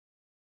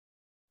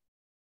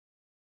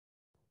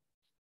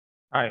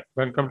Hi,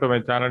 welcome to my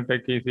channel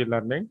Tech Easy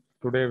Learning.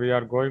 Today we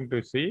are going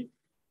to see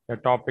a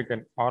topic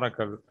in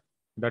Oracle,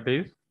 that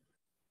is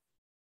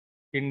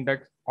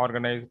index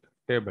organized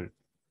table.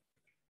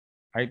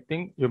 I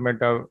think you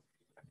might have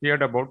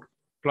heard about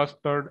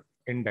clustered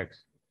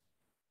index.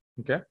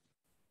 Okay,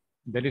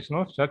 there is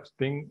no such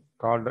thing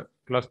called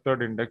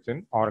clustered index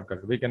in Oracle.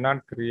 We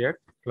cannot create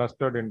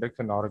clustered index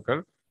in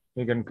Oracle.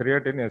 We can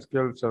create in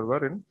SQL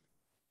Server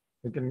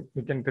we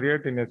can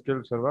create in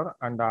SQL Server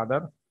and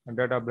other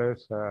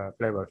database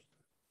flavors.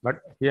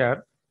 But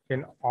here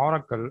in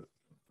Oracle,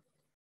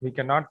 we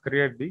cannot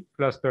create the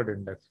clustered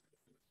index.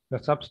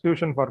 The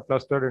substitution for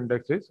clustered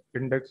index is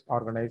index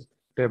organized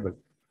table.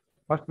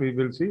 First, we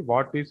will see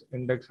what is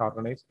index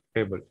organized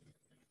table.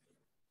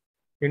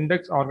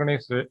 Index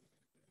organized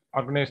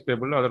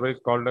table, otherwise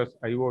called as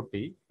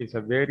IoT, is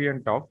a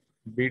variant of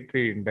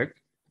B-tree index,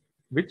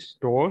 which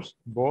stores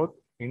both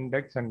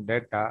index and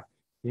data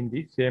in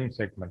the same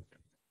segment.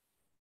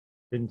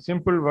 In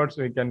simple words,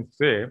 we can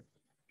say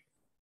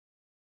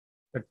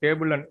the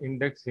table and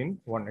index in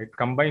one. It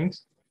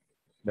combines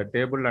the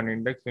table and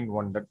index in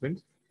one. That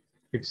means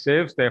it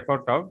saves the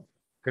effort of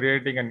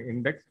creating an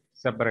index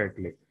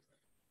separately.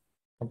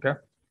 Okay.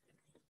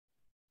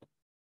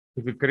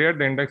 If you create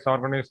the index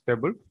organized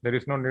table, there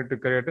is no need to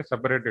create a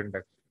separate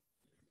index.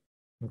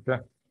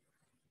 Okay.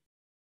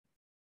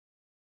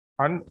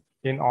 And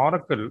in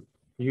Oracle,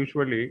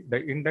 usually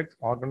the index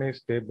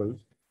organized tables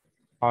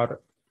are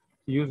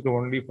used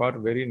only for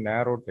very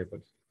narrow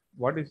tables.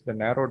 What is the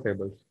narrow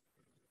tables?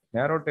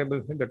 Narrow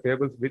tables mean the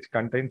tables which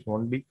contains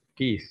only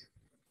keys.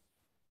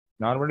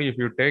 Normally, if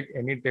you take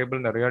any table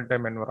in a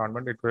real-time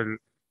environment, it will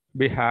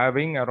be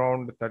having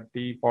around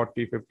 30,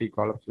 40, 50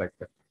 columns like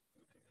that.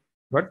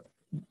 But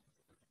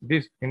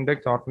these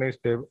index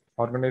organized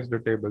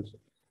tables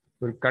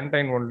will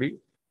contain only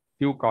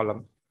few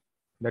columns.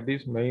 That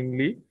is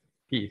mainly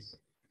keys.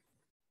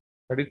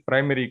 That is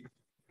primary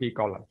key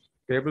columns.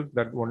 Tables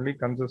that only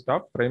consist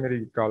of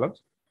primary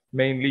columns,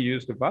 mainly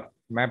used for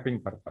mapping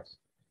purpose.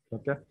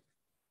 Okay.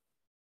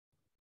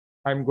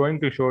 I'm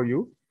going to show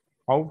you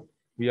how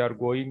we are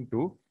going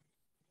to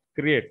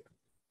create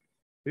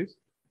this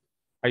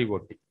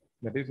IoT,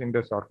 that is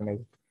index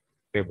organized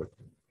table.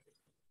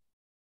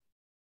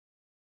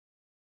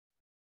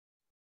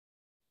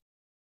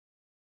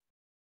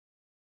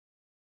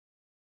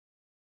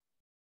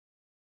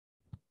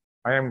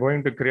 I am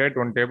going to create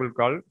one table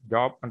called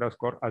job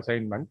underscore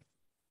assignment.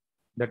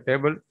 The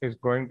table is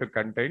going to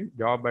contain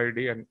job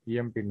ID and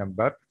EMP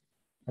number,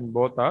 and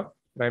both are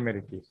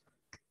primary keys.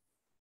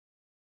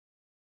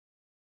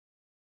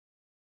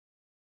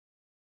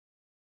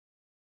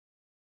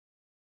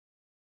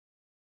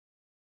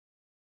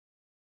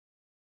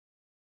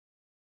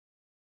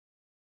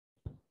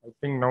 I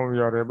think now we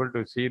are able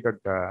to see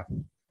that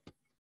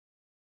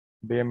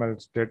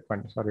DDL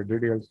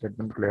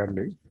statement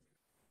clearly.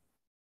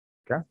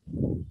 Okay.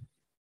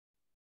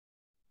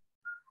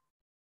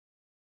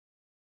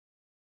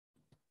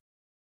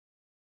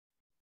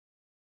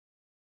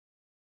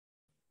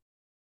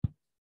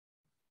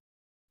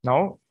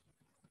 Now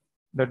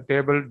the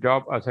table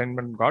job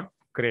assignment got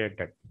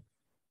created.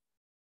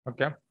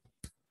 Okay.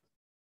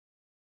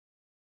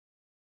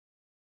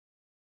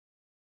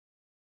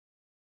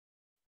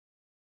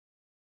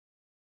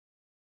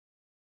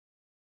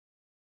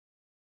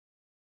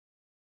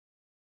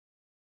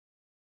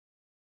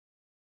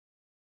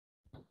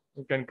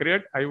 You can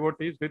create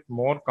IoTs with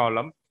more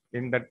columns.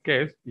 In that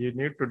case, you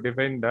need to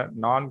define the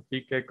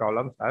non-PK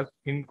columns as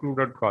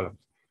included columns.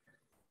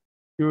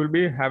 You will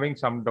be having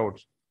some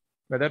doubts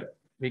whether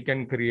we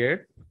can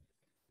create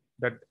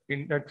that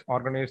index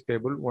organized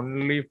table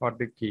only for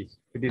the keys.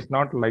 It is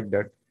not like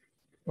that.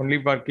 Only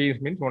for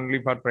keys means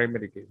only for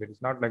primary keys. It is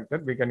not like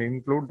that. We can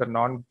include the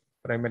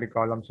non-primary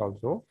columns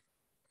also,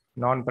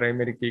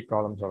 non-primary key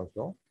columns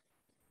also.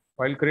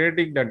 While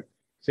creating that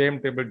same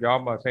table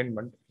job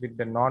assignment with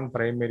the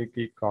non-primary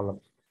key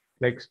columns,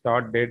 like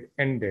start date,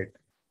 end date,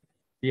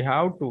 we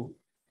have to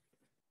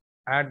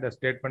add the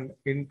statement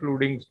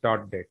including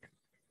start date.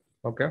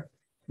 Okay.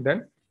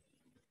 Then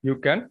you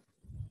can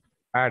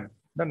add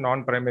the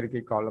non-primary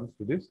key columns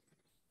to this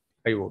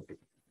IoT.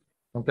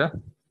 Okay.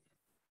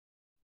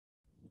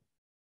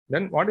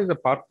 Then what is the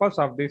purpose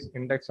of this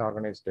index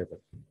organized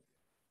table?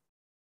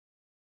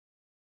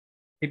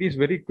 It is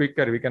very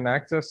quicker. We can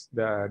access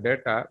the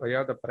data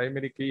via the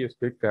primary key is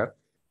quicker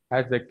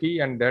as the key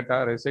and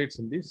data resides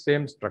in the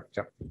same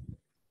structure.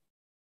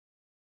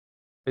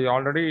 I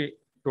already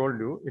told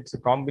you it's a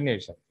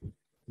combination,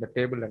 the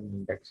table and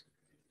index.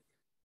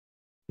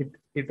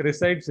 It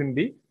resides in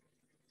the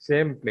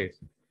same place.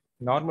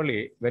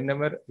 Normally,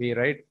 whenever we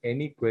write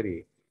any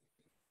query,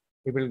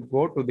 it will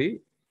go to the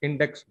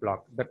index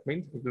block. That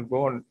means it will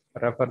go and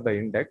refer the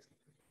index,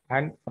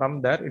 and from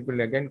there it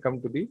will again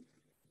come to the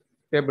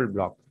table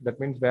block. That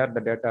means where the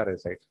data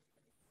resides.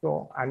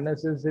 So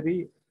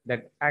unnecessary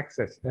that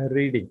access,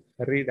 read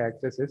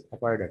access is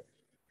avoided.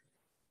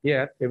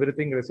 Here,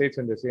 everything resides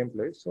in the same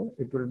place, so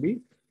it will be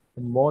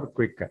more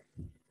quicker.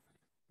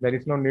 There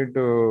is no need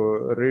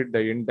to read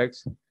the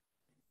index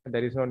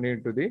there is no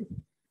need to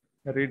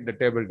read the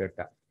table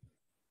data.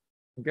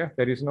 Okay,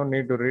 there is no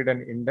need to read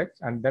an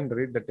index and then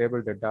read the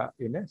table data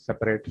in a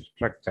separate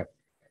structure.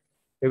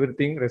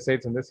 Everything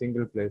resides in the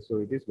single place, so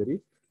it is very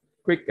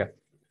quicker.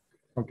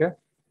 Okay,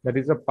 that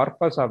is the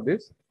purpose of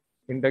this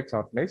index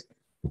organized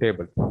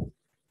table.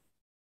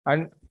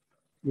 And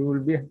you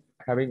will be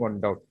having one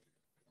doubt: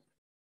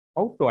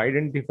 how to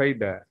identify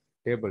the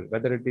table,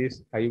 whether it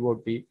is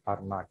IoT or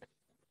not.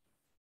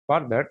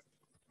 For that,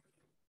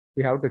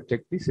 we have to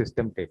check the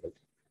system table.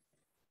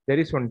 There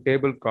is one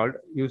table called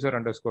user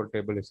underscore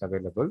table is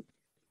available.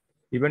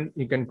 Even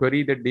you can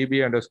query the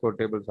DB underscore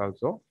tables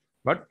also,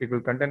 but it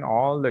will contain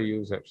all the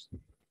users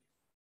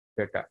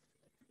data.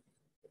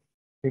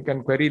 You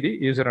can query the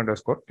user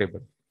underscore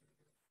table.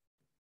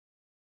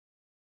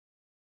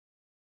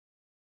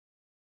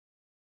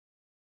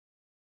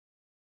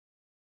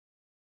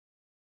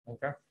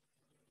 Okay.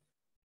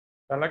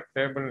 Select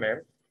table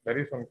name. There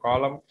is one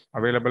column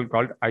available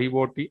called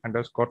IoT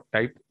underscore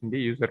type in the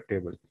user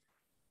table.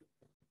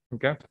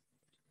 Okay.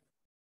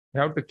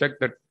 You have to check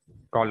that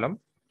column.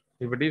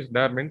 If it is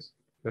there means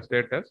the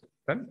status,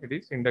 then it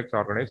is index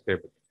organized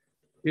table.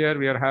 Here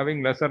we are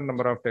having lesser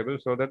number of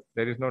tables so that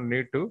there is no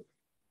need to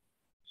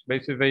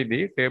specify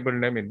the table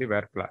name in the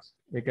where class.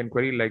 We can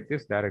query like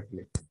this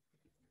directly.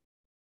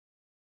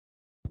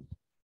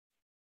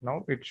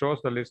 Now it shows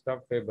the list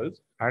of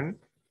tables and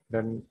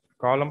then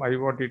column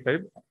IoT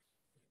type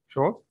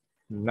shows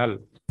null.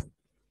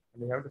 And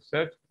you have to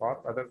search for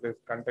whether this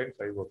contains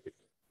IoT.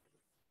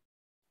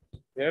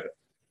 Here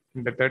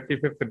in the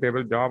 35th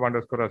table, job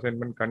underscore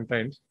assignment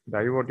contains the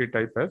IoT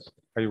type as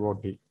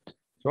IoT.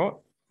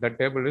 So the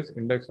table is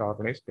index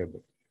organized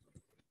table.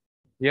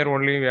 Here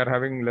only we are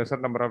having lesser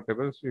number of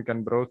tables. You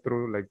can browse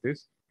through like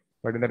this.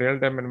 But in the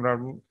real-time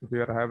environment, if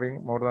you are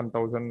having more than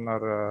 1,000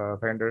 or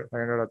 500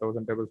 or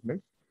 1,000 tables,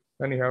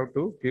 then you have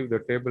to give the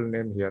table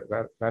name here,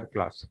 where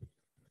class,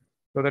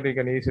 so that you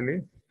can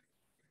easily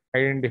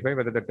identify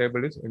whether the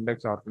table is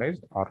index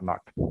organized or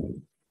not.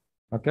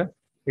 Okay.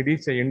 It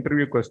is an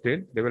interview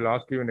question. They will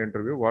ask you in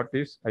interview what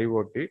is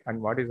IoT and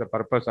what is the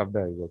purpose of the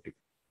IoT.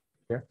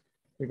 Okay.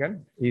 You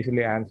can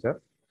easily answer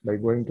by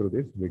going through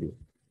this video.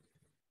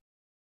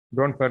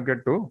 Don't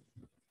forget to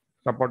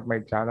support my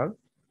channel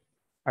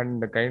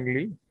and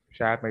kindly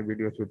share my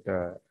videos with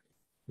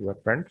your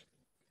friends.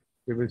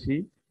 We will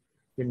see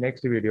in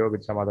next video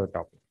with some other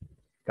topic.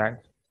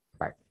 Thanks.